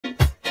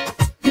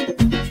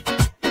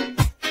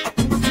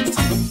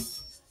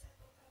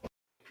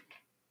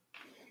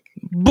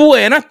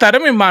Buenas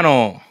tardes, mi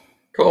hermano.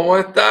 ¿Cómo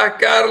estás,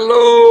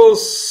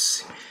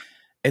 Carlos?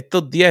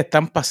 Estos días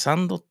están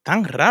pasando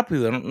tan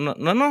rápido.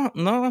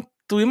 No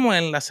estuvimos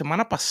en la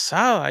semana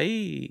pasada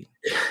ahí.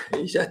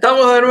 Y ya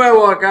estamos de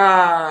nuevo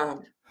acá.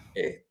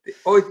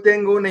 Hoy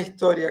tengo una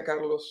historia,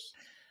 Carlos.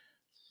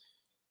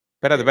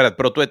 Espérate,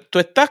 pero tú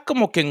estás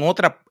como que en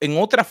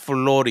otra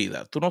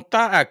Florida. Tú no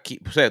estás aquí.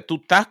 O sea, tú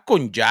estás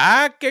con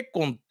jaque,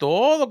 con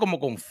todo, como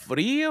con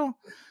frío.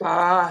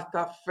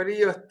 Está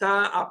frío,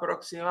 está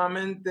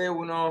aproximadamente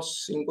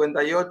unos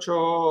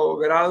 58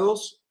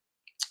 grados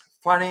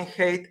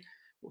Fahrenheit,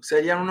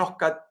 serían unos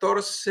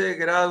 14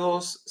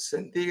 grados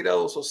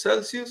centígrados o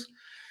Celsius.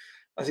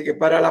 Así que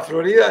para la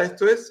Florida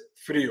esto es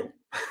frío.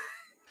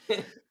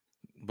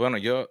 Bueno,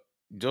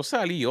 yo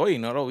salí hoy y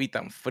no lo vi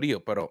tan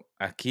frío, pero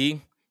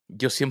aquí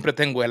yo siempre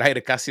tengo el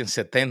aire casi en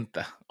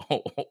 70.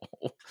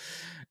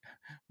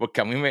 Porque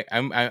a mí me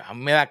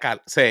da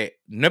calor, o sea,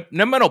 no es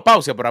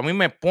menopausia, pero a mí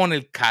me pone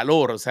el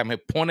calor, o sea, me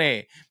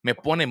pone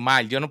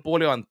mal. Yo no puedo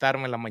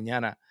levantarme en la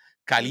mañana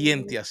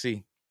caliente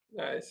así.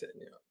 Ay,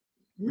 señor.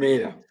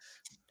 Mira,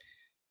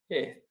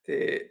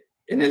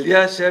 en el día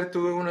de ayer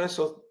tuve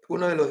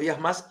uno de los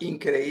días más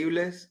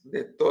increíbles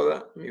de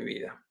toda mi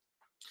vida.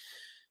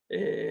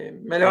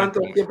 Me levanto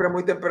Cuéntame. siempre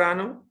muy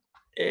temprano,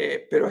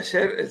 pero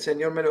ayer el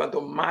Señor me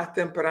levantó más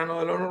temprano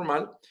de lo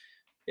normal.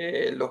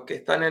 Los que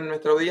están en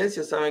nuestra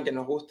audiencia saben que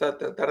nos gusta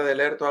tratar de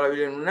leer toda la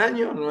Biblia en un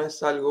año, no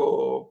es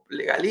algo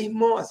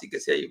legalismo, así que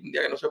si hay un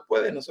día que no se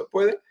puede, no se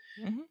puede,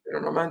 Ujú. pero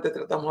normalmente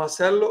tratamos de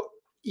hacerlo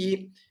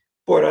y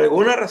por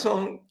alguna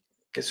razón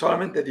que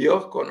solamente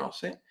Dios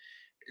conoce,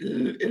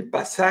 el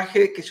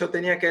pasaje que yo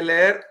tenía que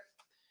leer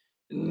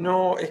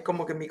no es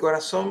como que mi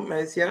corazón me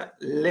decía,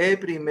 lee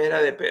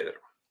Primera de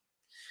Pedro.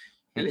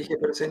 Y le dije,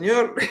 pero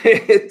Señor,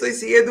 estoy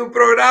siguiendo un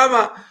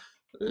programa,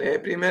 lee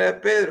Primera de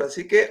Pedro.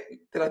 Así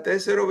que traté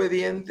de ser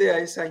obediente a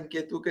esa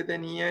inquietud que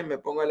tenía y me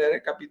pongo a leer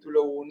el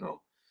capítulo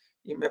 1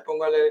 y me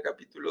pongo a leer el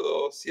capítulo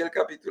 2 y el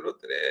capítulo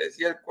 3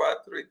 y el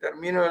 4 y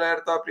termino de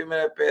leer toda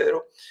Primera de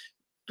Pedro.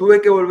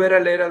 Tuve que volver a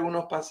leer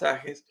algunos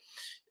pasajes.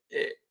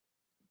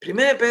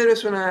 Primera de Pedro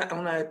es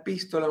una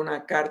epístola,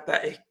 una carta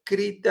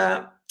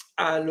escrita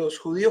a los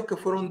judíos que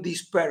fueron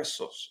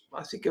dispersos.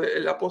 Así que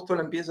el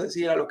apóstol empieza a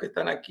decir a los que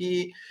están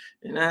aquí,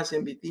 en Asia,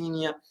 en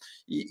Bitinia,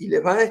 y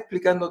les va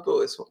explicando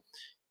todo eso.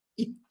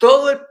 Y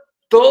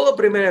todo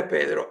Primera de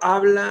Pedro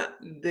habla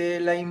de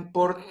la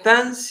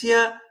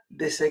importancia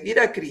de seguir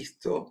a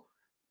Cristo,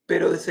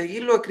 pero de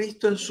seguirlo a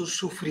Cristo en sus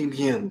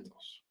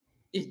sufrimientos.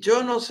 Y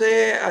yo no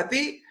sé a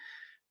ti,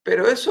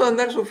 pero eso de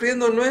andar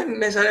sufriendo no es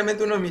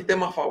necesariamente uno de mis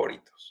temas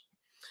favoritos.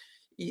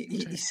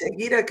 Y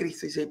seguir a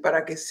Cristo, y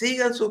para que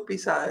sigan sus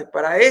pisadas,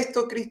 para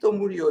esto Cristo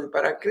murió, y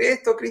para que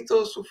esto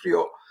Cristo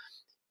sufrió.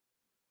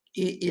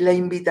 Y la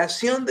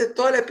invitación de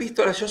toda la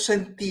epístola yo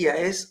sentía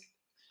es,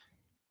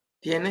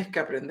 tienes que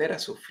aprender a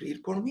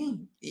sufrir por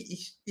mí.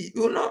 Y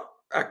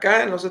uno,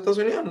 acá en los Estados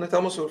Unidos no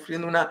estamos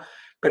sufriendo una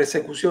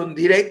persecución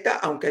directa,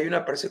 aunque hay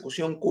una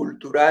persecución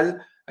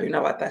cultural, hay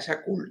una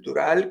batalla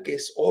cultural que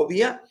es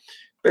obvia,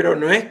 pero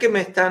no es que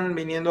me están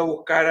viniendo a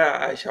buscar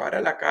a llevar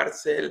a la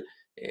cárcel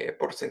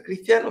por ser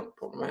cristiano,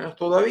 por lo menos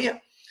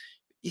todavía.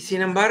 Y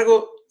sin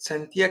embargo,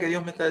 sentía que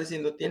Dios me está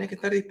diciendo, tienes que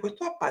estar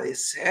dispuesto a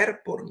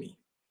padecer por mí.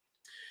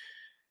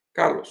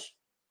 Carlos,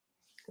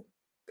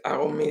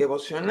 hago mi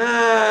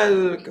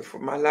devocional, que fue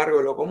más largo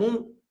de lo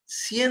común.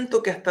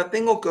 Siento que hasta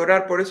tengo que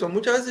orar por eso.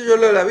 Muchas veces yo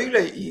leo la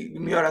Biblia y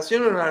mi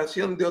oración es una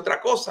oración de otra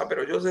cosa,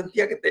 pero yo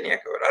sentía que tenía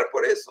que orar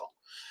por eso.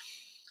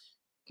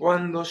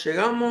 Cuando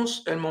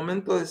llegamos el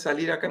momento de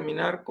salir a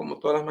caminar, como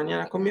todas las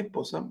mañanas con mi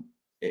esposa,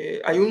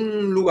 hay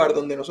un lugar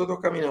donde nosotros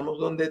caminamos,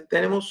 donde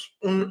tenemos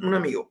un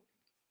amigo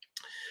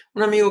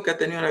que ha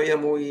tenido una vida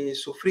muy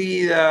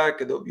sufrida,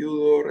 quedó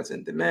viudo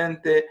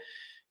recientemente,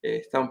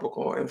 está un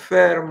poco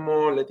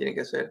enfermo, le tiene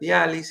que hacer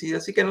diálisis,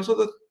 así que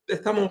nosotros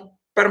estamos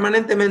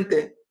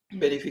permanentemente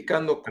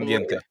verificando cómo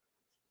Pendiente. ella,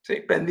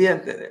 sí,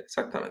 pendientes de él,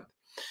 exactamente.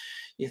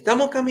 Y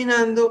estamos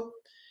caminando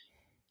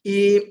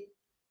y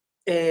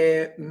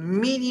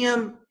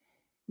Miriam,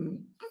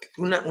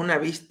 una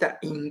vista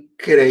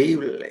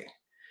increíble.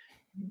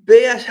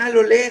 Ve allá a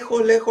lo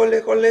lejos, lejos,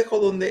 lejos,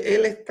 lejos, donde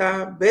él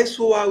está, ve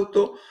su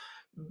auto,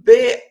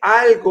 ve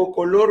algo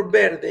color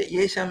verde y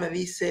ella me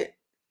dice,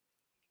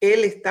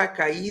 él está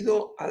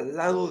caído al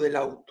lado del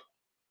auto.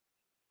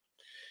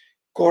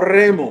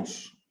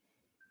 Corremos.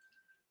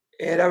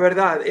 Era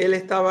verdad, él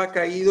estaba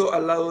caído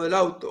al lado del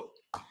auto.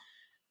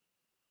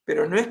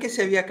 Pero no es que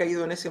se había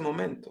caído en ese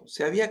momento,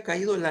 se había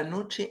caído la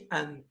noche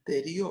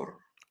anterior,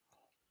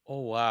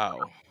 Oh, wow.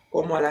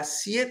 como a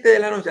las 7 de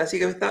la noche, así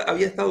que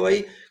había estado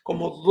ahí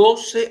como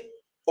 12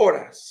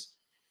 horas.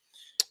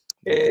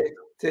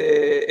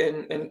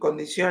 En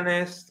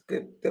condiciones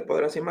que te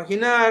podrás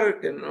imaginar,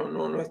 que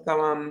no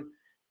estaban,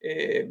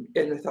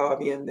 él no estaba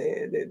bien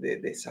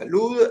de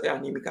salud,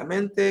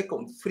 anímicamente,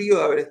 con frío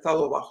de haber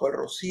estado bajo el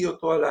rocío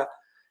toda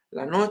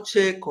la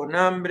noche, con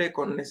hambre,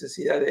 con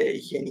necesidad de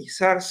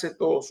higienizarse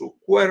todo su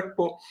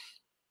cuerpo.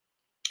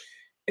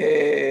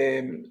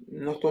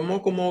 Nos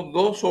tomó como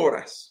 2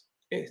 horas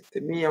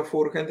Mía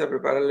fue urgente a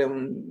prepararle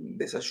un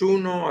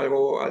desayuno,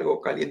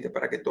 algo caliente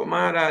para que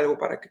tomara, algo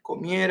para que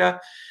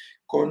comiera.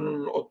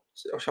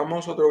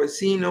 Llamamos a otro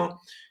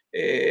vecino,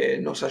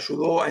 nos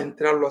ayudó a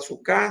entrarlo a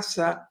su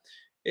casa.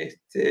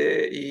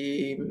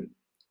 Y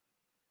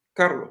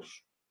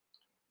Carlos,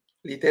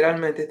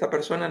 literalmente esta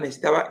persona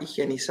necesitaba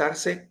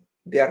higienizarse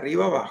de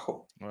arriba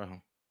abajo.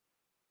 Wow.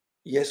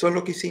 Y eso es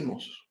lo que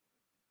hicimos.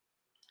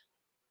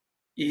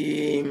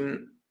 Y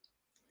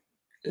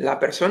la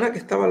persona que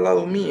estaba al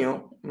lado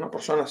mío, una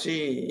persona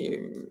así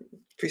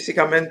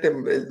físicamente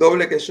el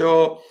doble que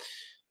yo,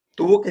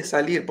 tuvo que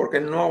salir porque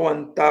no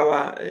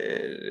aguantaba,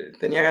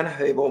 tenía ganas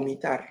de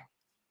vomitar.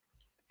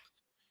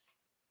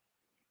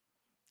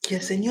 Y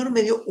el Señor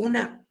me dio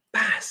una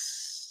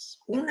paz,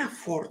 una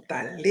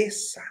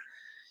fortaleza.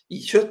 Y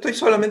yo estoy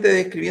solamente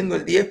describiendo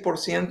el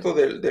 10%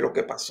 de lo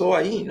que pasó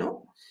ahí,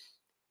 ¿no?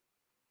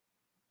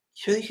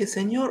 Yo dije,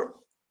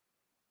 Señor,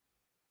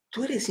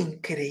 tú eres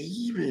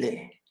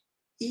increíble,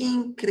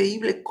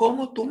 increíble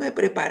cómo tú me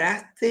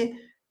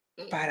preparaste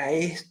para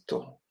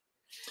esto.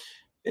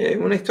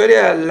 Una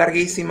historia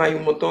larguísima y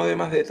un montón de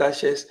más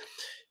detalles,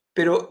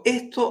 pero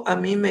esto a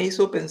mí me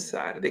hizo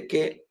pensar de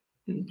que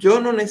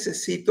yo no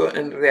necesito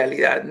en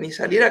realidad ni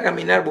salir a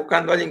caminar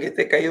buscando a alguien que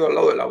esté caído al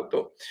lado del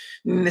auto,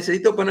 ni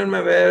necesito ponerme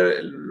a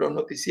ver los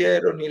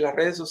noticieros ni las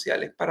redes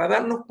sociales para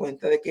darnos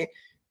cuenta de que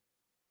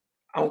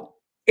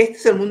este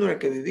es el mundo en el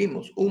que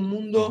vivimos, un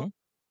mundo Ujú.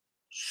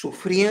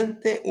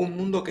 sufriente, un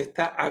mundo que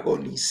está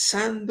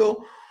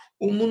agonizando,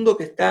 un mundo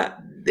que está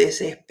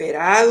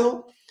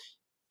desesperado.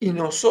 Y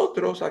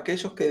nosotros,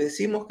 aquellos que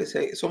decimos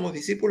que somos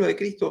discípulos de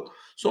Cristo,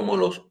 somos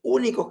los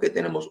únicos que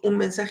tenemos un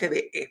mensaje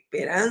de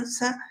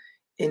esperanza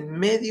en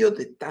medio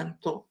de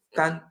tanto,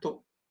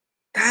 tanto,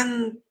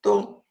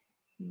 tanto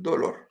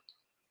dolor.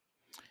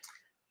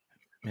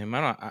 Mi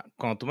hermano,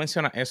 cuando tú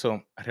mencionas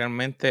eso,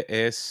 realmente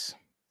es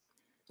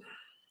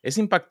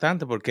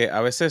impactante porque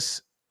a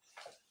veces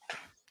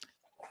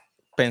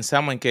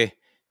pensamos en que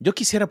yo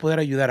quisiera poder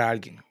ayudar a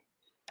alguien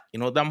y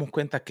nos damos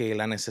cuenta que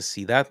la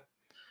necesidad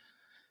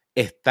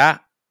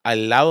está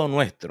al lado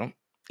nuestro.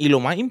 Y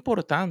lo más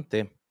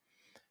importante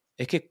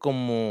es que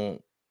como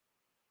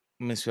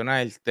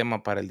menciona el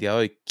tema para el día de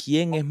hoy,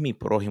 ¿quién es mi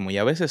prójimo? Y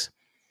a veces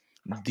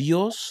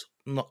Dios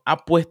nos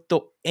ha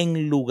puesto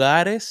en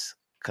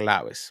lugares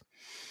claves,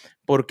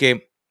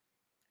 porque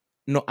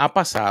nos ha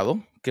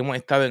pasado que hemos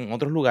estado en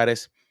otros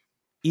lugares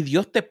y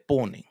Dios te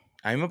pone.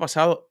 A mí me ha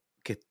pasado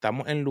que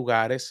estamos en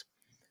lugares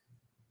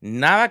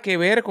nada que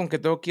ver con que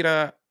tengo que ir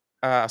a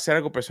hacer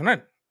algo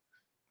personal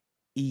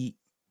y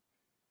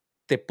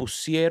te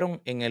pusieron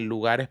en el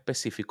lugar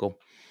específico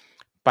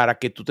para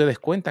que tú te des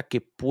cuenta que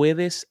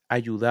puedes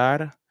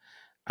ayudar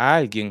a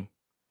alguien.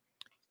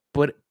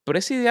 Por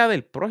esa idea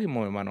del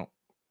prójimo, hermano,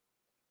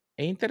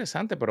 es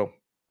interesante, pero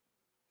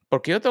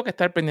 ¿por qué yo tengo que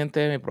estar pendiente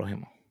de mi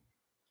prójimo?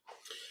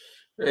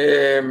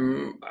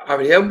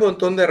 Habría un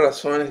montón de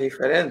razones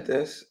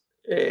diferentes,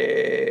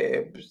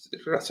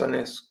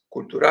 razones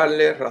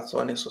culturales,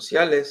 razones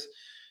sociales.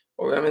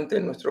 Obviamente,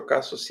 en nuestro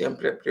caso,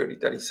 siempre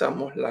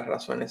priorizamos las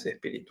razones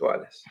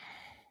espirituales.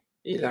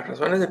 Y las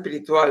razones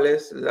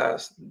espirituales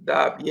las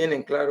da bien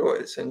en claro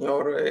el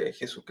Señor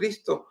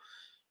Jesucristo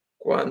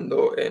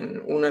cuando en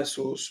una de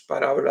sus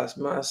parábolas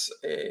más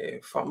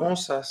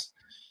famosas,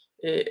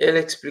 Él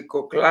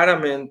explicó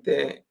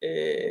claramente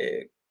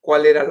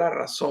cuál era la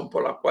razón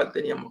por la cual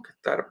teníamos que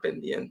estar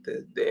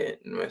pendientes de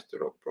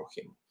nuestro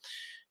prójimo.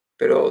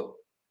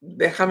 Pero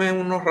déjame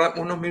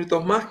unos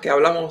minutos más que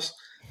hablamos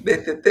de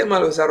este tema,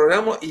 lo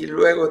desarrollamos y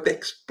luego te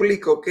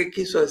explico qué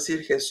quiso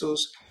decir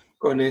Jesús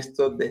con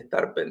esto de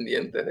estar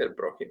pendientes del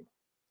prójimo.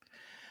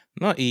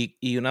 No,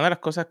 y una de las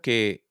cosas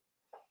que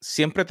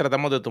siempre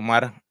tratamos de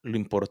tomar lo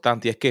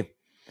importante y es que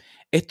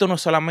esto no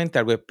es solamente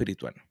algo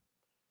espiritual,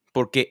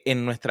 porque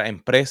en nuestras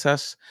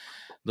empresas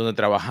donde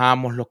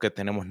trabajamos, los que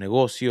tenemos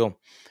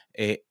negocio,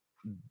 eh,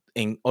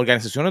 en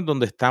organizaciones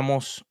donde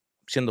estamos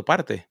siendo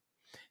parte,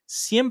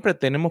 siempre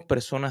tenemos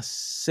personas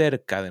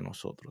cerca de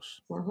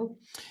nosotros. Ujú,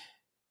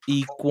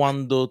 Y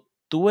cuando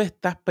tú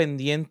estás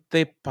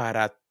pendiente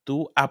para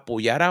tú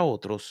apoyar a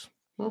otros,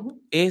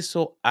 ujú.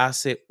 eso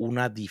hace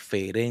una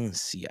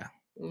diferencia.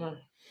 No,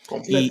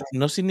 completa. Y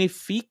no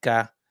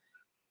significa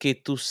que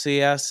tú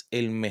seas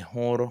el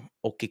mejor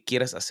o que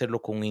quieras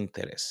hacerlo con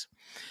interés,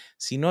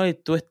 sino de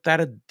tú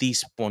estar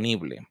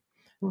disponible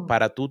Mm,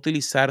 para tú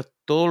utilizar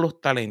todos los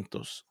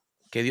talentos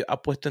que Dios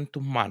ha puesto en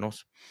tus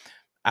manos.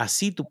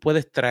 Así tú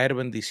puedes traer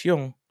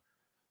bendición,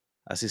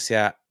 así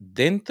sea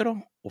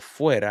dentro o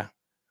fuera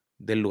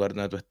del lugar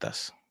donde tú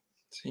estás.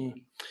 sí.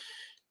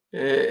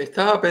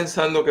 Estaba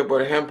pensando que,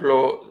 por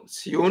ejemplo,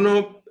 si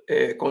uno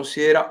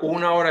considera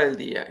una hora del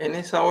día, en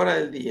esa hora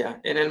del día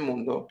en el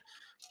mundo,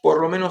 por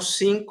lo menos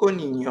 5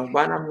 niños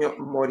van a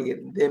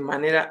morir de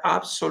manera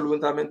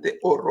absolutamente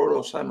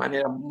horrorosa, de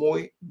manera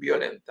muy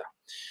violenta.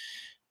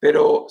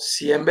 Pero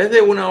si en vez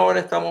de una hora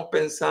estamos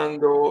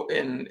pensando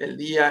en el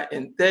día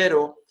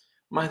entero,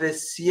 más de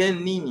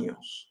 100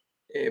 niños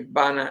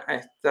van a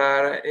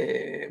estar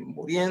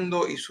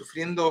muriendo y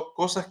sufriendo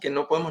cosas que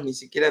no podemos ni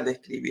siquiera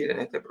describir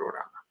en este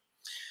programa.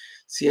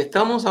 Si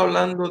estamos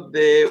hablando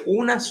de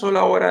una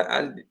sola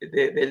hora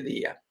del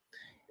día,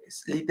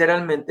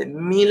 literalmente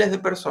miles de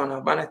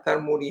personas van a estar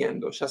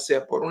muriendo, ya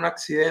sea por un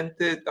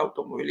accidente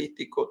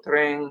automovilístico,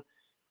 tren,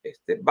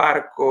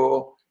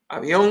 barco,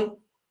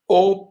 avión,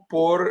 o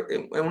por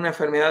una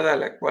enfermedad a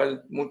la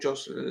cual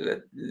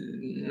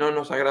no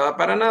nos agrada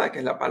para nada, que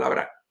es la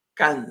palabra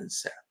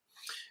cáncer.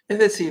 Es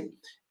decir,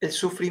 el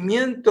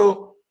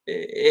sufrimiento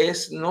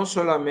es no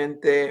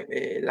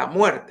solamente la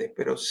muerte,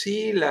 pero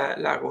sí la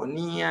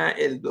agonía,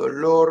 el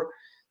dolor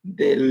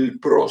del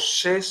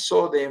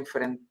proceso de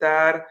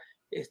enfrentar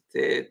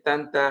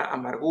tanta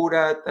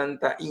amargura,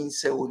 tanta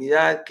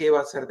inseguridad, qué va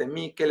a ser de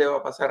mí, qué le va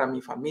a pasar a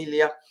mi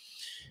familia.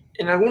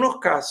 En algunos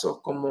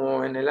casos,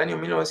 como en el año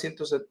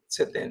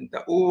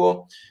 1970,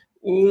 hubo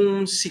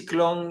un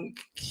ciclón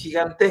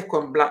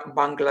gigantesco en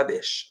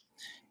Bangladesh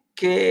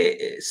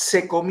que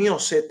se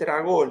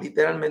tragó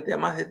literalmente a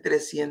más de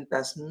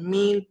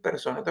 300.000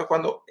 personas. Entonces,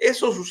 cuando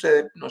eso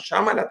sucede, nos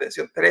llama la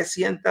atención,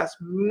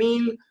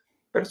 300.000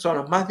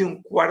 personas, más de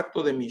un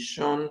cuarto de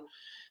millón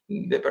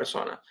de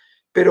personas.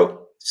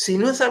 Pero si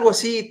no es algo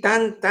así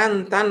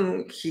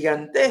tan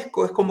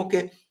gigantesco, es como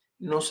que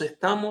nos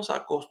estamos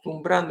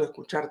acostumbrando a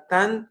escuchar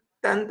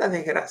tantas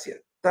desgracias,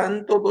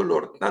 tanto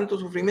dolor, tanto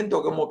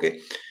sufrimiento, como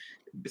que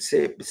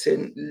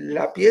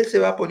la piel se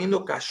va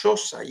poniendo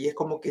callosa y es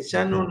como que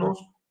ya no Ujú. nos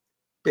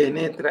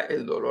penetra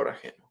el dolor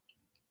ajeno.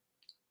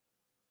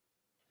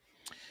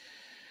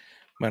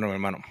 Bueno, mi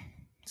hermano,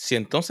 si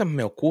entonces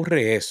me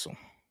ocurre eso,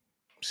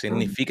 Mm,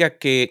 significa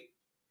que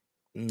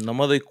no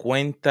me doy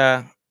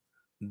cuenta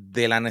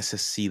de la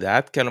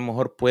necesidad que a lo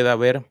mejor pueda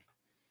haber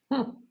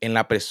mm, en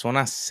la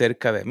persona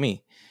cerca de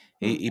mí.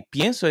 mm, Y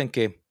pienso en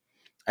que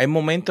hay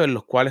momentos en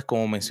los cuales,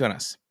 como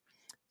mencionas,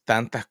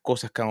 tantas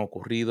cosas que han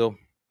ocurrido,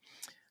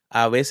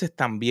 a veces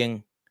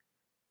también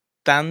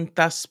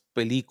tantas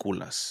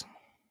películas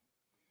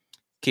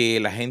que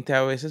la gente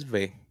a veces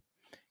ve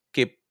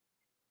que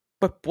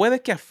pues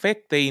puede que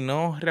afecte y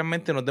no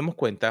realmente nos demos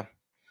cuenta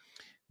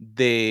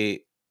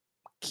de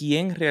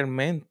quién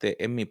realmente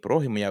es mi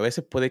prójimo. Y a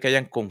veces puede que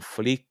hayan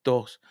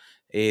conflictos,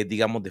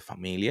 digamos, de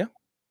familia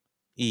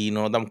y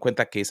no nos damos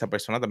cuenta que esa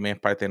persona también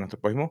es parte de nuestro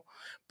prójimo.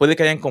 Puede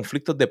que hayan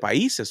conflictos de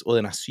países o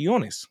de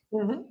naciones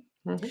ujú,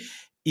 ujú,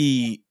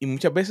 y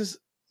muchas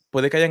veces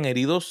puede que hayan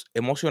heridos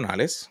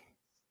emocionales,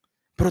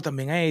 pero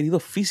también hay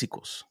heridos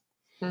físicos.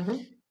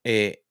 ujú.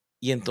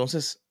 Y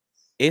entonces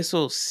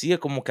eso sigue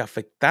como que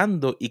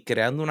afectando y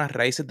creando unas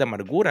raíces de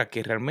amargura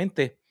que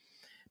realmente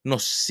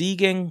nos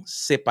siguen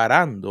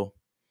separando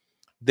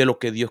de lo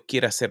que Dios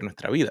quiere hacer en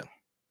nuestra vida.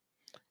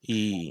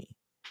 ¿Y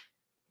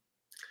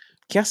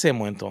qué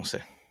hacemos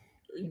entonces?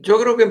 Yo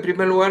creo que en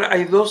primer lugar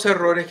hay dos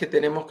errores que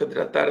tenemos que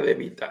tratar de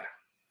evitar.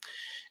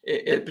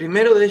 El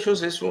primero de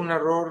ellos es un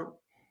error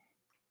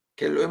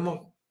que lo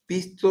hemos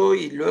visto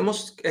y lo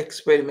hemos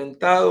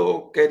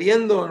experimentado,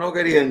 queriendo o no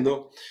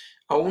queriendo,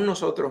 aún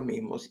nosotros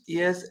mismos,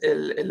 y es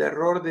el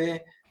error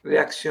de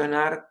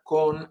reaccionar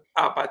con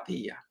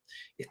apatía.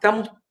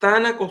 Estamos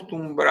tan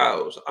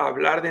acostumbrados a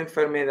hablar de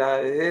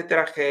enfermedades, de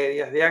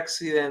tragedias, de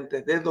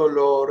accidentes, de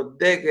dolor,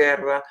 de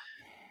guerra,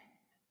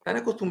 tan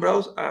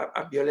acostumbrados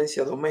a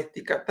violencia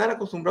doméstica, tan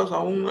acostumbrados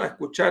aún a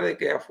escuchar de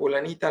que a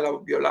fulanita la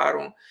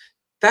violaron,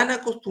 tan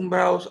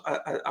acostumbrados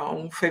a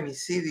un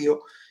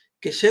femicidio,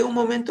 que llega un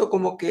momento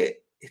como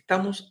que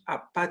estamos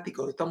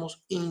apáticos,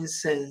 estamos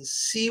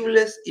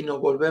insensibles y nos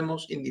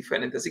volvemos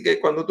indiferentes. Así que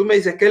cuando tú me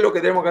dices qué es lo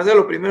que tenemos que hacer,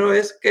 lo primero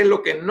es qué es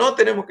lo que no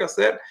tenemos que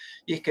hacer,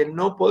 y es que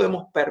no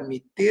podemos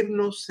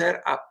permitirnos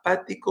ser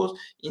apáticos,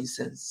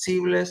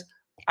 insensibles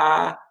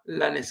a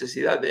la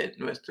necesidad de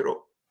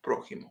nuestro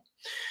prójimo.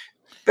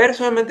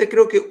 Personalmente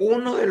creo que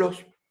una de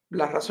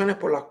las razones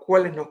por las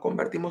cuales nos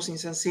convertimos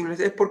insensibles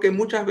es porque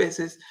muchas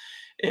veces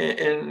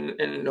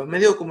en los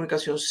medios de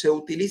comunicación se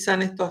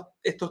utilizan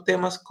estos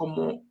temas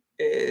como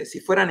si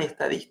fueran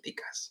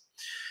estadísticas.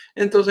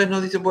 Entonces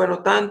nos dicen,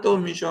 bueno, tantos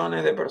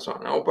millones de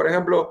personas. O por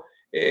ejemplo,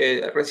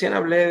 recién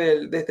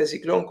hablé de este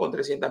ciclón con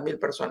 300.000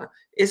 personas.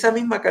 Esa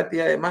misma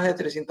cantidad de más de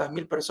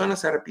 300.000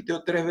 personas se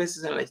repitió 3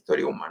 veces en la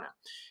historia humana.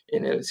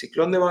 En el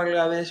ciclón de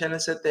Bangladesh en el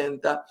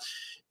 70,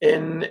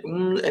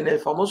 en el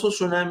famoso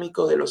tsunami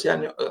del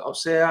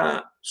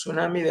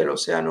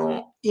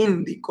Océano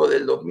Índico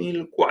del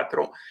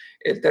 2004,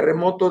 el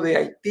terremoto de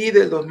Haití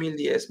del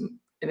 2010.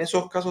 En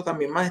esos casos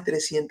también más de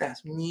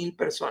 300.000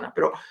 personas.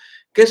 Pero,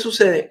 ¿qué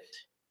sucede?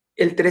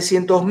 El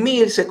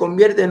 300.000 se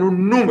convierte en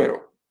un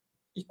número.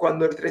 Y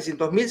cuando el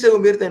 300.000 se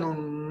convierte en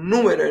un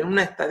número, en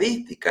una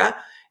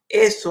estadística,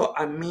 eso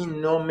a mí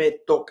no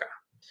me toca.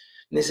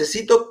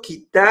 Necesito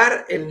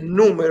quitar el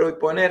número y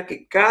poner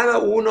que cada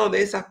uno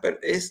de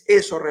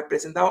eso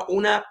representaba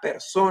una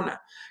persona.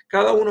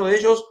 Cada uno de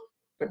ellos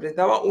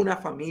representaba una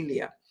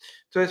familia.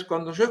 Entonces,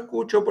 cuando yo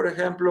escucho, por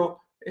ejemplo,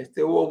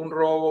 hubo un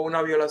robo,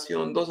 una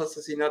violación, 2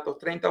 asesinatos,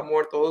 30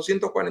 muertos,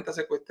 240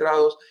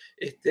 secuestrados,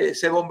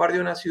 se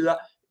bombardeó una ciudad,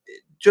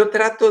 yo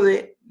trato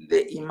de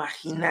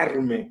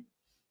imaginarme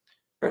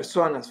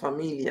personas,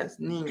 familias,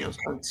 niños,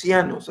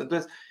 ancianos.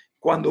 Entonces,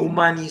 cuando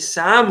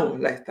humanizamos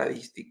la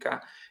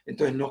estadística,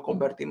 entonces nos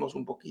convertimos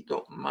un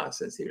poquito más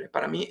sensibles.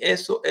 Para mí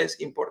eso es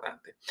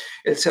importante.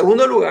 El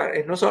segundo lugar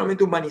es no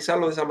solamente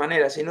humanizarlo de esa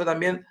manera, sino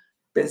también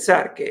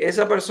pensar que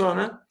esa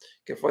persona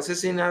que fue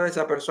asesinada,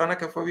 esa persona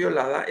que fue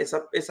violada,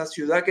 esa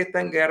ciudad que está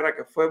en guerra,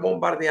 que fue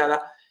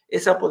bombardeada,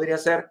 esa podría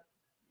ser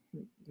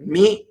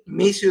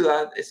mi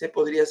ciudad, ese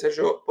podría ser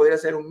yo, podría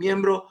ser un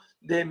miembro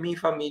de mi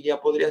familia,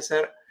 podría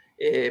ser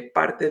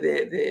parte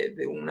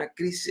de una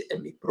crisis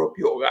en mi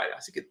propio hogar.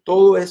 Así que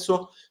todo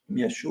eso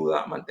me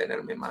ayuda a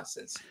mantenerme más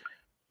sensible.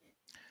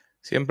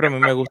 Siempre a mí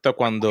me gusta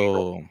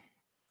cuando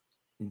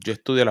yo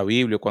estudio la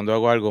Biblia, cuando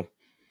hago algo,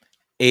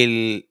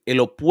 el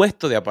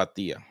opuesto de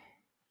apatía.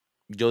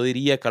 Yo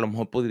diría que a lo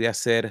mejor podría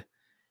ser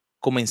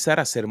comenzar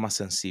a ser más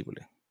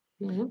sensible.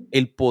 Ujú,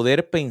 El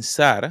poder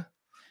pensar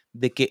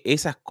de que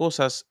esas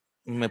cosas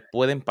me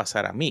pueden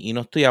pasar a mí. Y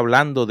no estoy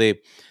hablando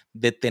de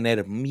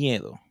tener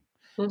miedo.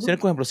 Sino,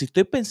 ujú, por ejemplo, si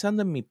estoy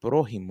pensando en mi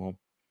prójimo,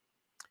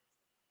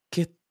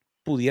 ¿qué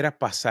pudiera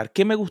pasar?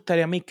 ¿Qué me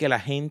gustaría a mí que la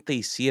gente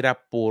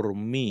hiciera por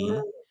mí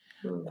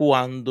ujú,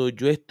 cuando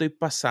yo estoy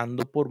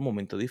pasando por un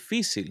momento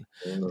difícil?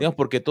 ujú, Digamos,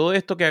 porque todo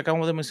esto que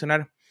acabamos de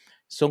mencionar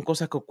son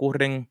cosas que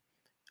ocurren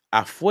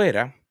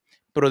afuera,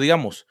 pero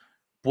digamos,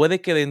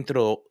 puede que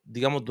dentro,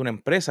 digamos, de una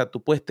empresa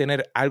tú puedes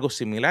tener algo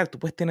similar, tú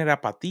puedes tener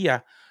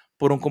apatía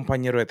por un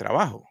compañero de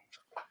trabajo.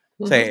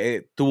 O sea,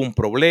 ujú, tuvo un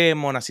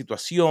problema, una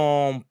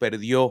situación,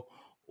 perdió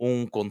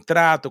un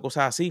contrato,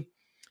 cosas así.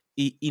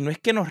 Y no es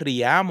que nos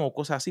riamos o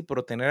cosas así,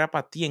 pero tener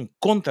apatía en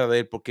contra de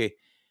él porque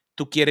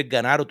tú quieres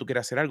ganar o tú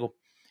quieres hacer algo.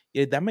 Y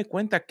es darme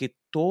cuenta que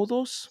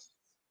todos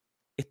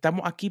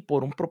estamos aquí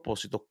por un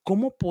propósito.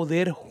 ¿Cómo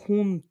poder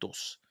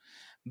juntos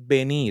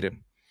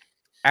venir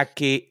a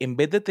que en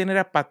vez de tener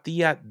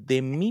apatía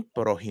de mi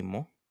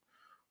prójimo,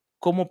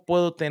 cómo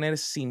puedo tener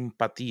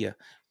simpatía?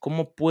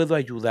 ¿Cómo puedo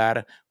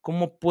ayudar?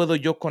 ¿Cómo puedo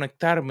yo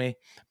conectarme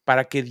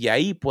para que de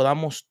ahí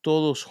podamos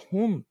todos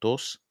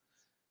juntos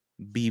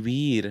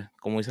vivir,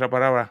 como dice la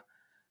palabra,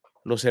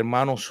 los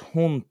hermanos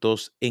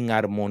juntos en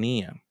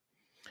armonía?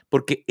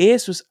 Porque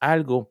eso es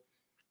algo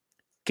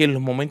que en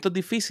los momentos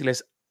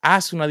difíciles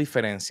hace una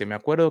diferencia. Me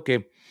acuerdo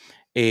que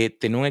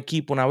tenía un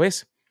equipo una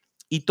vez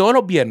y todos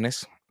los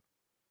viernes,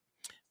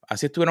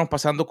 así estuviéramos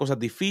pasando cosas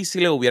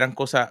difíciles, hubieran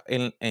cosas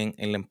en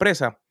la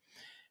empresa,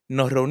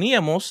 nos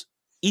reuníamos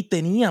y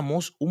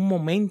teníamos un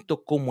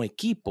momento como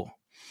equipo.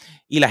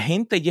 Y la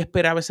gente ya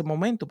esperaba ese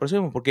momento, por eso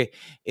mismo, porque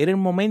era el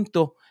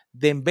momento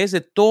de, en vez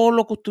de todo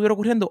lo que estuviera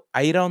ocurriendo,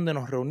 ahí era donde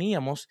nos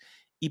reuníamos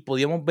y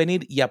podíamos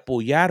venir y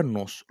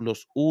apoyarnos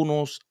los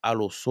unos a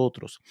los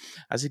otros.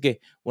 Así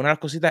que una de las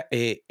cositas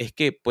es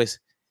que,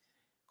 pues,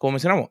 como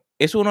mencionamos,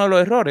 es uno de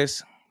los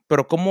errores,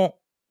 pero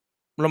 ¿cómo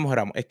lo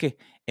mejoramos? Es que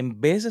en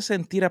vez de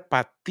sentir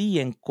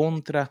apatía en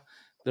contra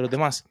de los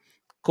demás,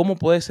 ¿cómo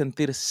puedes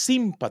sentir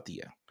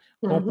simpatía?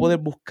 ¿Cómo poder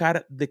ujú.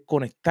 buscar de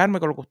conectarme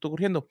con lo que está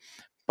ocurriendo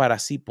para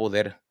así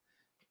poder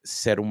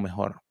ser una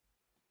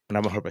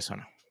mejor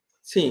persona?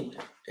 Sí,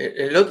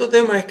 el otro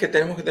tema es que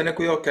tenemos que tener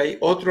cuidado que hay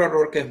otro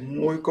error que es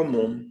muy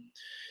común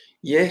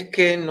y es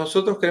que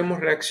nosotros queremos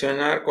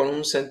reaccionar con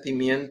un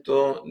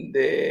sentimiento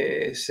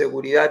de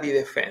seguridad y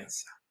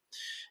defensa.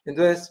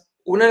 Entonces,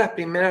 una de las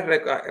primeras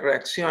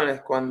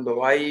reacciones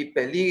cuando hay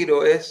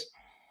peligro es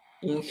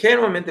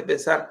ingenuamente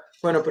pensar,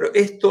 bueno, pero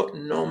esto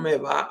no me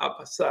va a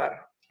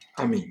pasar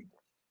a mí.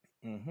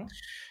 Ujú,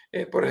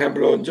 Por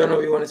ejemplo, yo no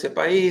vivo en ese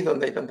país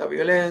donde hay tanta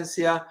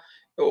violencia,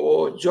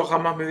 o yo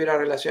jamás me hubiera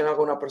relacionado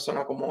con una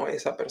persona como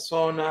esa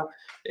persona,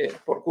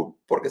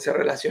 porque se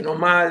relacionó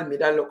mal,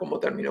 mirarlo cómo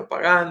terminó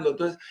pagando.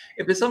 Entonces,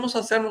 empezamos a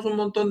hacernos un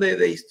montón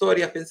de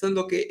historias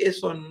pensando que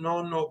eso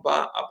no nos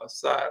va a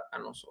pasar a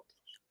nosotros.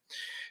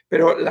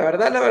 Pero la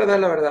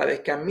verdad es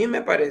que a mí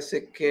me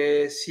parece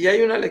que si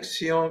hay una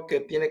lección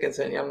que tiene que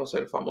enseñarnos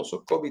el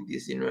famoso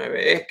COVID-19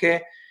 es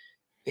que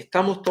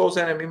estamos todos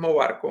en el mismo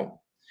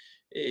barco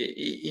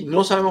y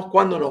no sabemos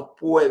cuándo nos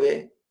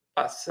puede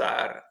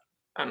pasar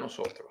a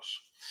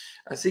nosotros.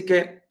 Así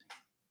que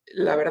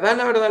la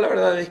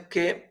verdad es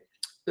que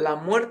la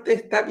muerte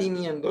está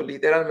viniendo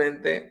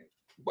literalmente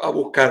a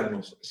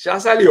buscarnos. Ya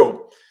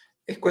salió.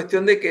 Es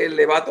cuestión de que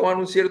le va a tomar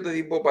un cierto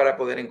tiempo para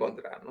poder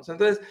encontrarnos.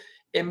 Entonces,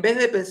 en vez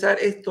de pensar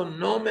esto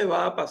no me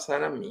va a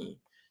pasar a mí,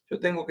 yo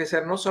tengo que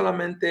ser no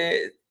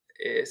solamente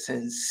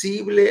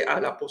sensible a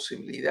la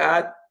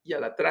posibilidad y a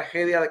la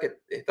tragedia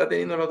que está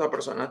teniendo la otra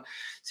persona,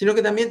 sino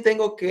que también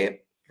tengo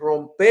que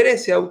romper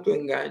ese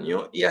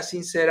autoengaño y a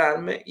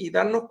sincerarme y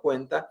darnos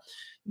cuenta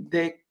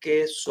de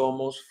que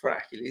somos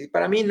frágiles. Y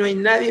para mí no hay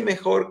nadie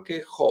mejor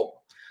que Job.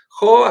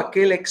 Job,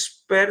 aquel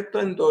experto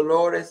en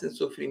dolores, en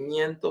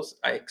sufrimientos,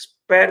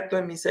 experto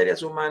en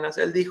miserias humanas,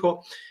 él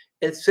dijo,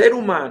 el ser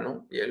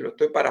humano, y lo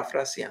estoy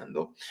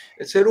parafraseando,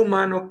 el ser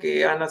humano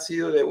que ha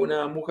nacido de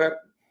una mujer,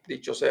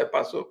 dicho sea de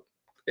paso,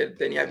 él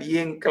tenía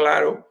bien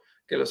claro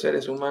que los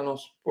seres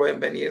humanos pueden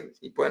venir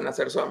y pueden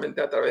nacer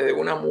solamente a través de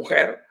una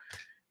mujer,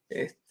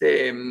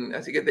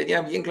 así que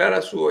tenía bien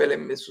clara su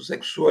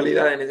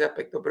sexualidad en ese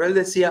aspecto. Pero él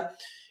decía,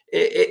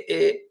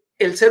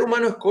 el ser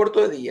humano es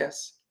corto de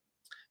días,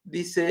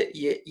 dice,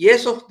 y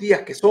esos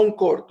días que son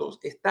cortos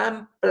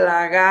están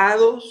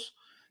plagados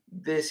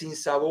de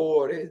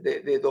sinsabores,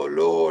 de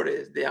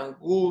dolores, de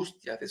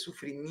angustias, de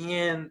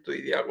sufrimiento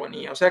y de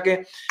agonía. O sea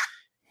que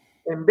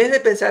en vez de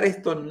pensar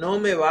esto no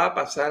me va a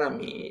pasar a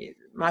mí,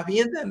 más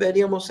bien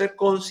deberíamos ser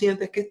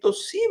conscientes que esto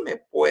sí me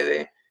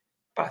puede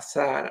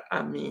pasar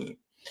a mí.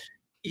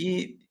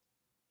 Y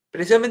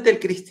precisamente el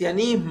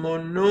cristianismo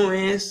no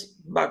es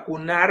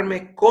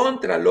vacunarme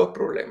contra los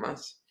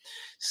problemas,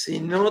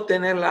 sino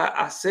tener la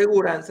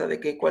aseguranza de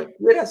que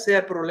cualquiera sea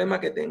el problema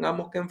que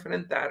tengamos que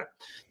enfrentar,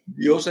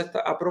 Dios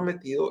ha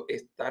prometido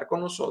estar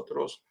con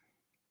nosotros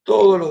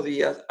todos los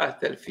días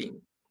hasta el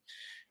fin.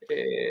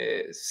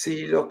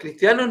 Si los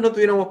cristianos no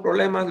tuviéramos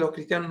problemas, los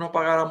cristianos no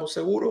pagáramos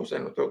seguros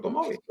en nuestro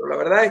automóvil. Pero la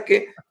verdad es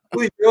que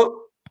tú y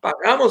yo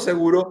pagamos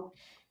seguro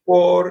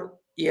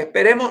y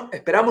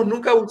esperamos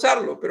nunca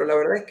usarlo, pero la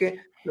verdad es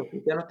que los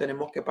cristianos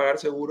tenemos que pagar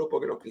seguro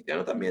porque los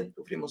cristianos también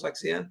sufrimos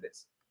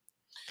accidentes.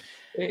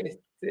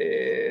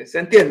 Se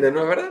entiende,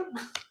 ¿no es verdad?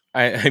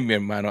 Ay, ay, mi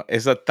hermano,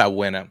 esa está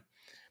buena.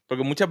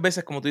 Porque muchas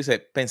veces, como tú dices,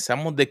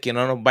 pensamos de que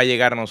no nos va a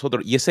llegar a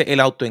nosotros. Y ese es el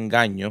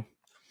autoengaño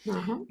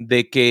Ujú,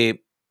 de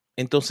que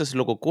entonces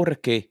lo que ocurre es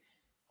que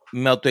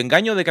me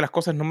autoengaño de que las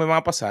cosas no me van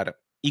a pasar.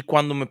 Y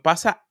cuando me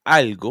pasa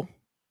algo,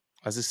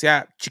 así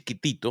sea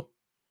chiquitito,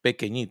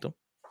 pequeñito,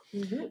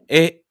 ujú,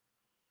 es,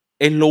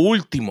 es lo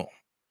último.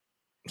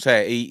 O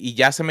sea, y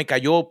ya se me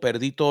cayó,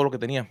 perdí todo lo que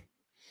tenía.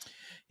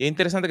 Y es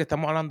interesante que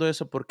estamos hablando de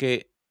eso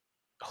porque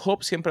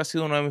Job siempre ha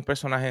sido uno de mis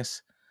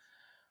personajes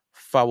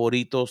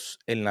favoritos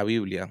en la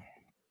Biblia.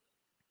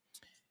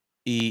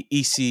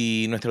 Y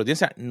si nuestra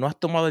audiencia no has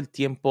tomado el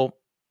tiempo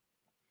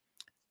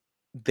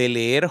de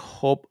leer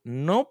Job,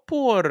 no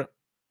por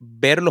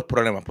ver los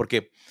problemas,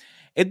 porque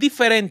es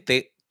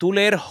diferente tú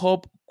leer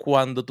Job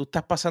cuando tú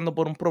estás pasando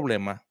por un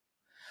problema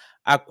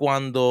a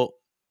cuando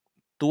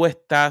tú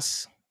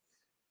estás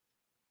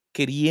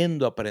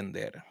queriendo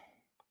aprender.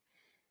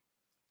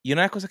 Y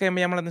una de las cosas que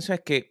me llama la atención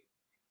es que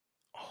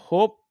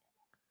Job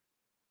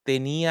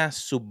tenía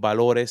sus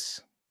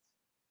valores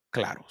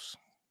claros.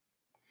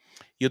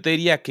 Yo te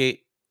diría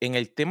que en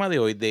el tema de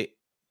hoy de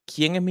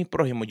quién es mi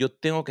prójimo, yo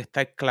tengo que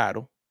estar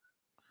claro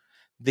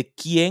de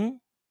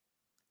quién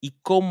y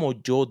cómo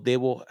yo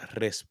debo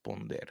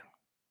responder.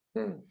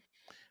 mm,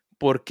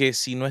 Porque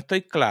si no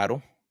estoy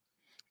claro,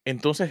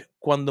 entonces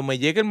cuando me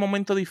llegue el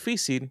momento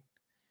difícil,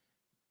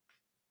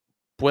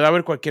 puede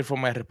haber cualquier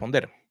forma de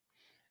responder.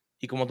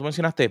 Y como tú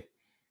mencionaste,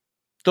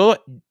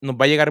 todo nos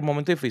va a llegar un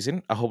momento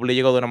difícil. A Job le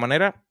llegó de una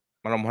manera,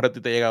 a lo mejor a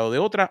ti te ha llegado de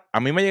otra, a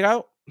mí me ha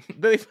llegado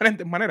de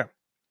diferentes maneras.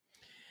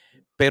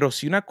 Pero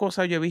si una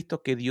cosa yo he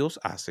visto que Dios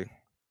hace,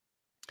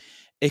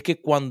 es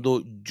que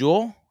cuando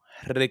yo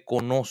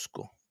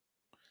reconozco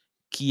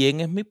quién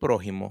es mi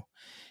prójimo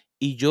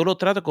y yo lo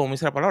trato como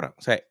dice la palabra,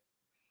 o sea,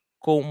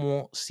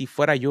 como si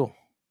fuera yo.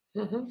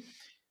 ujú,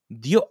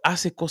 Dios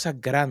hace cosas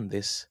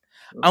grandes,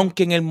 ujú,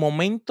 aunque en el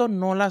momento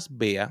no las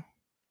vea,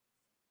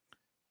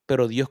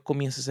 pero Dios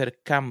comienza a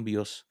hacer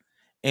cambios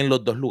en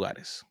los dos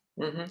lugares,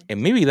 ujú,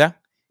 en mi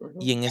vida y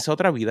ujú, en esa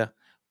otra vida,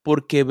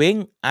 porque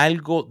ven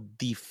algo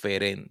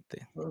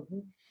diferente.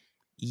 ujú.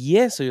 Y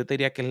eso yo te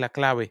diría que es la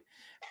clave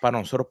para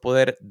nosotros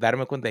poder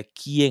darme cuenta de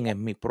quién es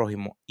mi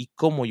prójimo y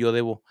cómo yo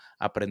debo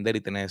aprender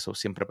y tener eso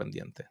siempre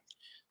pendiente.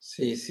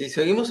 Sí, si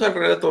seguimos el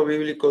relato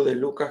bíblico de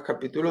Lucas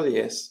capítulo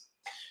 10,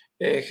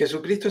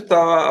 Jesucristo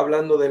estaba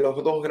hablando de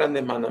los dos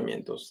grandes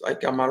mandamientos. Hay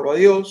que amarlo a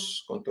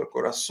Dios con todo el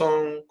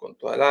corazón, con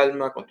toda el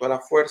alma, con todas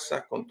las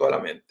fuerzas, con toda la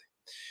mente.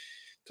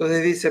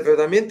 Entonces dice, pero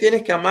también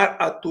tienes que amar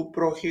a tu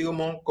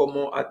prójimo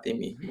como a ti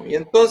mismo. Y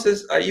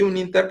entonces hay un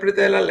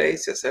intérprete de la ley,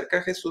 se acerca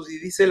a Jesús y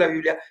dice la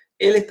Biblia,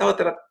 él estaba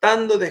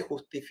tratando de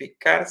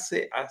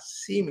justificarse a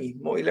sí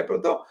mismo y le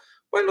preguntó,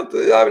 bueno, tú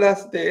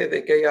hablas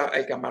de que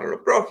hay que amar a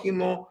los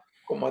prójimos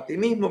como a ti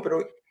mismo,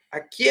 pero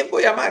 ¿a quién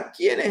voy a amar?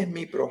 ¿Quién es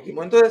mi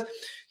prójimo? Entonces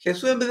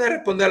Jesús en vez de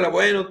responderle,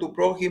 bueno, tu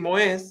prójimo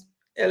es,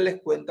 él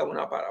les cuenta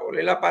una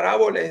parábola. Y la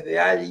parábola es de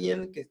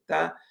alguien que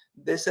está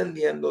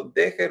descendiendo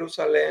de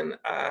Jerusalén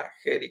a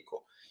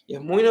Jericó. Y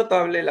es muy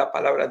notable la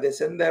palabra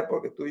descender,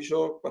 porque tú y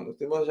yo, cuando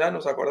estuvimos allá,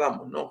 nos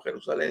acordamos, ¿no?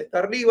 Jerusalén está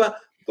arriba,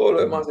 todo lo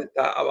Ujú. demás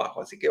está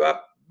abajo. Así que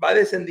va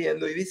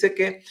descendiendo y dice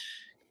que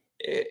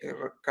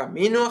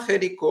camino a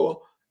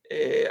Jericó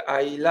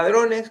hay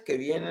ladrones que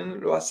vienen,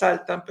 lo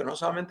asaltan, pero no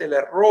solamente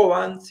le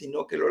roban,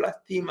 sino que lo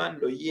lastiman,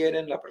 lo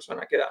hieren, la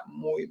persona queda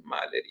muy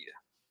mal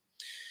herida.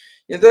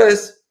 Y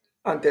entonces,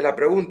 ante la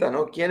pregunta,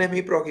 ¿no? ¿Quién es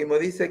mi prójimo?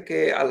 Dice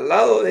que al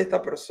lado de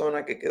esta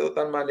persona que quedó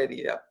tan mal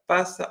herida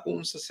pasa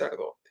un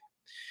sacerdote.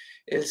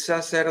 El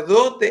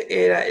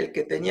sacerdote era el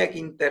que tenía que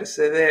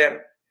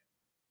interceder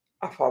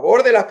a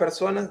favor de las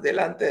personas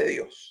delante de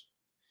Dios.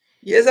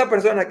 Y esa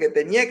persona que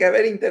tenía que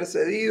haber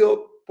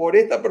intercedido por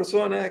esta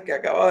persona que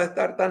acababa de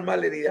estar tan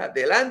mal herida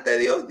delante de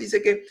Dios,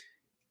 dice que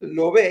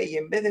lo ve y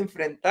en vez de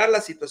enfrentar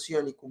la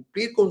situación y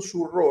cumplir con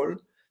su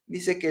rol,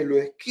 dice que lo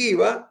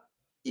esquiva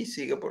y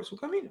sigue por su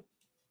camino.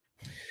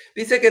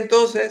 Dice que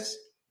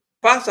entonces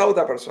pasa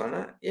otra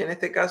persona, y en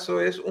este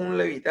caso es un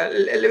levita.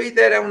 El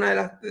levita era una de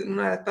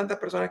las tantas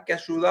personas que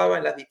ayudaba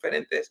en las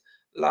diferentes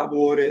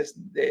labores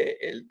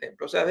del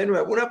templo. O sea, de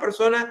nuevo, una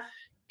persona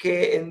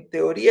que en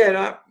teoría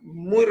era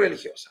muy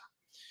religiosa.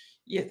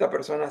 Y esta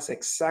persona hace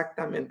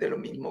exactamente lo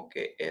mismo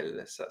que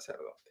el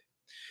sacerdote.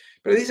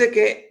 Pero dice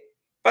que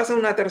pasa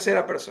una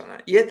tercera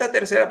persona. Y esta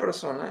tercera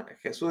persona,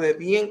 Jesús es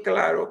bien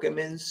claro que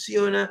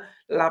menciona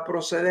la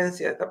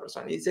procedencia de esta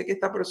persona. Y dice que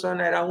esta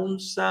persona era un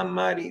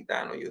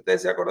samaritano. Y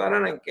ustedes se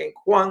acordarán en que en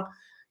Juan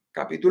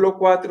capítulo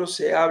 4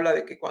 se habla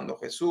de que cuando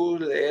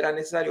Jesús le era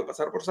necesario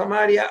pasar por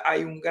Samaria,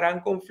 hay un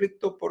gran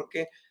conflicto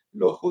porque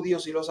los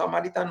judíos y los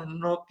samaritanos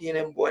no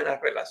tienen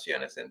buenas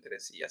relaciones entre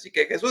sí. Así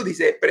que Jesús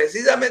dice,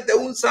 precisamente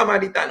un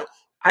samaritano,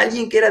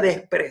 alguien que era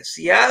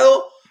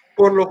despreciado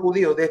por los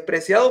judíos,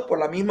 despreciado por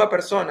la misma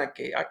persona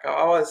que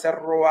acababa de ser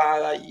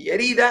robada y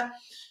herida.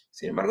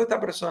 Sin embargo, esta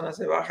persona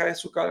se baja de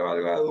su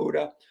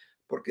cabalgadura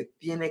porque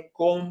tiene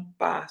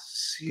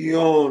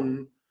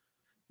compasión.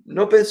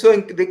 No pensó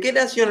en de qué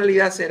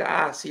nacionalidad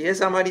será. Ah, si es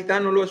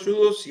samaritano lo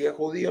ayudo, si es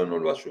judío no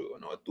lo ayudo.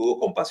 No, tuvo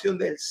compasión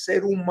del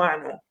ser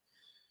humano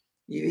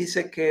y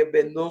dice que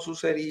vendó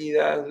sus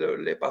heridas,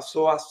 le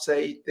pasó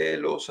aceite,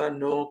 lo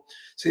sanó.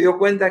 Se dio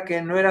cuenta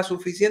que no era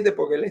suficiente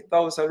porque el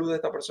estado de salud de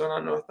esta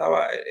persona no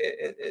estaba,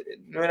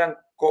 no eran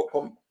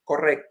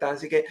correctas.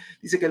 Así que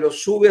dice que lo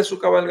sube a su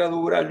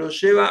cabalgadura, lo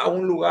lleva a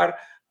un lugar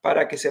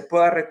para que se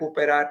pueda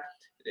recuperar,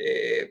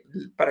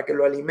 para que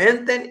lo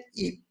alimenten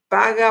y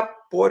paga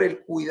por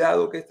el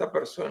cuidado que esta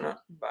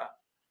persona va.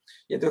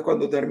 Y entonces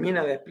cuando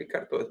termina de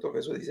explicar todo esto,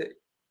 Jesús dice,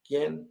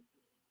 ¿quién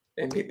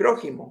es mi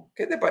prójimo?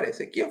 ¿Qué te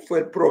parece? ¿Quién fue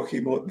el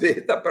prójimo de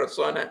esta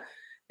persona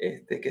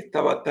que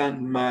estaba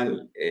tan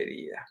mal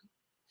herida?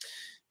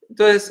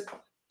 Entonces,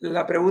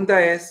 la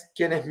pregunta es,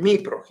 ¿quién es mi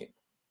prójimo?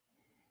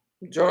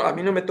 A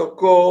mí no me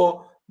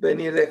tocó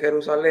venir de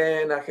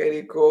Jerusalén a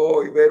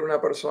Jericó y ver una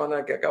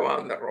persona que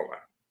acababan de robar.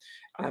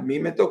 A mí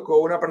me tocó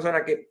una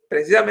persona que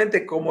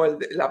precisamente como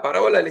la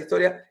parábola de la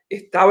historia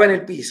estaba en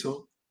el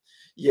piso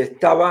y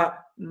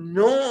estaba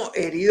no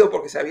herido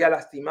porque se había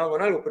lastimado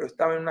con algo, pero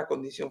estaba en una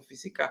condición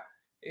física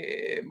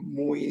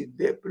muy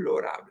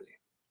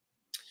deplorable.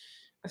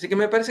 Así que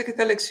me parece que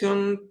esta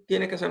lección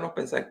tiene que hacernos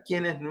pensar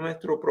quién es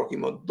nuestro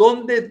prójimo,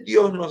 dónde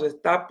Dios nos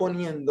está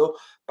poniendo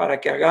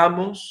para que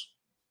hagamos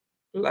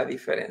la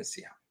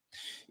diferencia.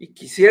 Y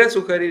quisiera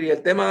sugerir, y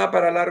el tema da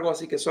para largo,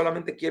 así que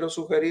solamente quiero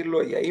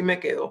sugerirlo y ahí me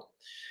quedo,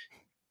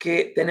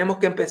 que tenemos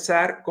que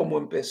empezar como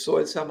empezó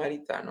el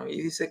samaritano.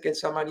 Y dice que el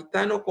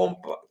samaritano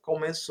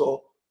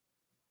comenzó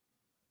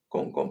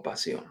con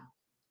compasión.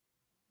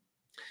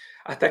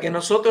 Hasta que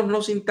nosotros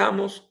no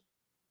sintamos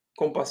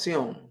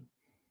compasión,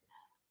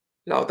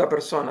 la otra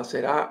persona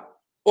será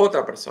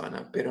otra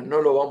persona, pero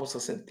no lo vamos a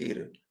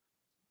sentir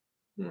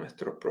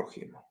nuestro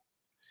prójimo.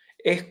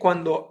 Es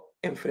cuando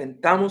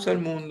enfrentamos al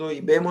mundo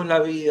y vemos la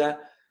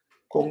vida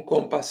con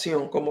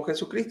compasión, como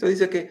Jesucristo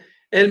dice que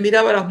él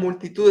miraba a las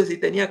multitudes y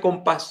tenía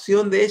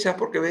compasión de ellas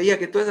porque veía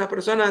que todas esas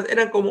personas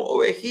eran como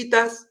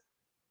ovejitas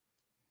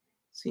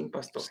sin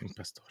pastor. Sin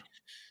pastor.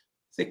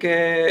 Así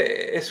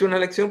que es una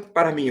lección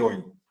para mí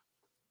hoy.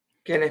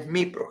 ¿Quién es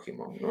mi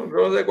prójimo?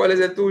 No sé cuál es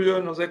el tuyo,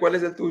 no sé cuál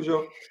es el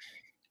tuyo.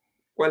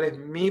 ¿Cuál es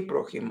mi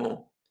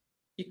prójimo?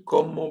 Y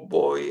cómo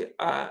voy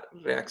a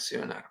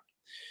reaccionar.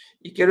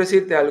 Y quiero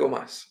decirte algo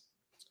más.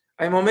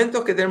 Hay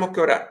momentos que tenemos que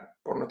orar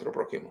por nuestro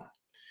prójimo,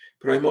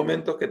 pero hay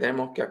momentos que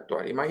tenemos que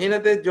actuar.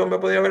 Imagínate, yo me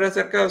podría haber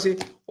acercado así,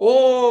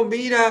 oh,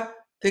 mira,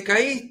 te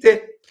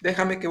caíste,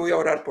 déjame que voy a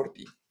orar por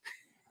ti.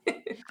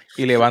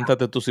 Y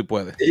levántate tú si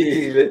puedes.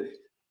 Y,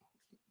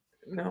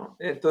 no,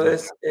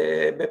 entonces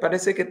me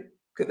parece que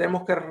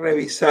tenemos que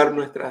revisar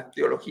nuestra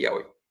teología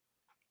hoy.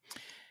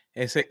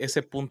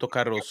 Ese punto,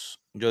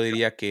 Carlos, yo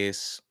diría que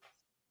es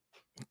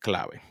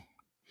clave.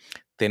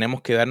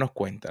 Tenemos que darnos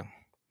cuenta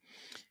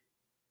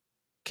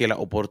que las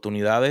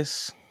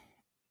oportunidades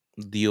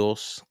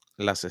Dios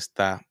las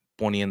está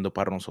poniendo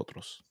para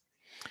nosotros.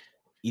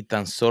 Y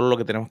tan solo lo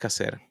que tenemos que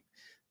hacer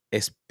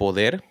es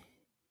poder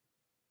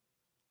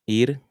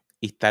ir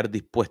y estar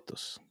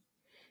dispuestos.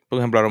 Por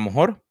ejemplo, a lo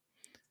mejor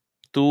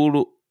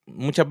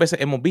muchas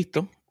veces hemos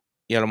visto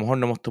y a lo mejor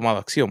no hemos tomado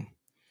acción,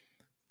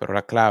 pero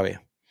la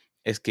clave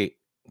es que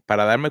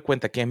para darme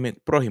cuenta quién es mi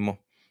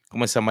prójimo,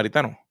 como el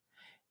samaritano,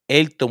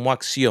 él tomó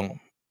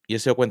acción y él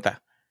se dio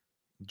cuenta,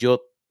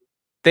 yo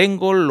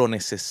tengo lo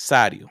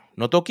necesario,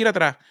 no tengo que ir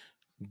atrás,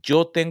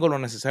 yo tengo lo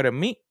necesario en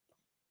mí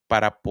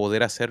para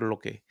poder hacer lo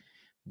que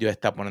Dios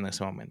está poniendo en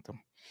ese momento.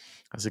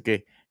 Así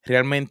que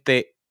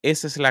realmente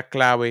esa es la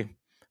clave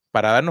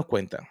para darnos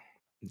cuenta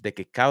de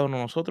que cada uno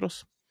de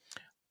nosotros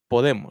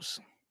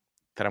podemos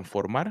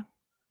transformar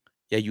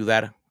y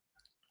ayudar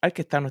al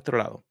que está a nuestro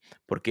lado,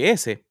 porque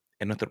ese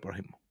es nuestro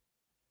prójimo.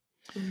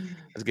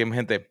 Así que, mi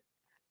gente,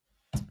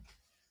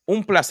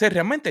 un placer.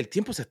 Realmente el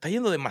tiempo se está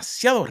yendo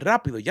demasiado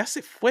rápido. Ya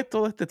se fue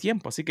todo este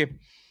tiempo. Así que,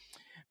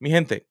 mi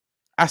gente,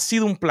 ha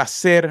sido un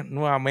placer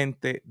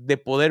nuevamente de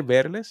poder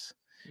verles.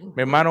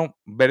 Mi hermano,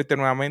 verte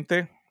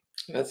nuevamente.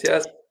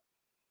 Gracias.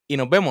 Y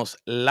nos vemos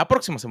la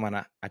próxima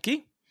semana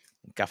aquí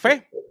en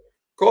Café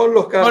Con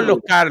los con los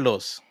Carlos.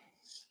 Carlos.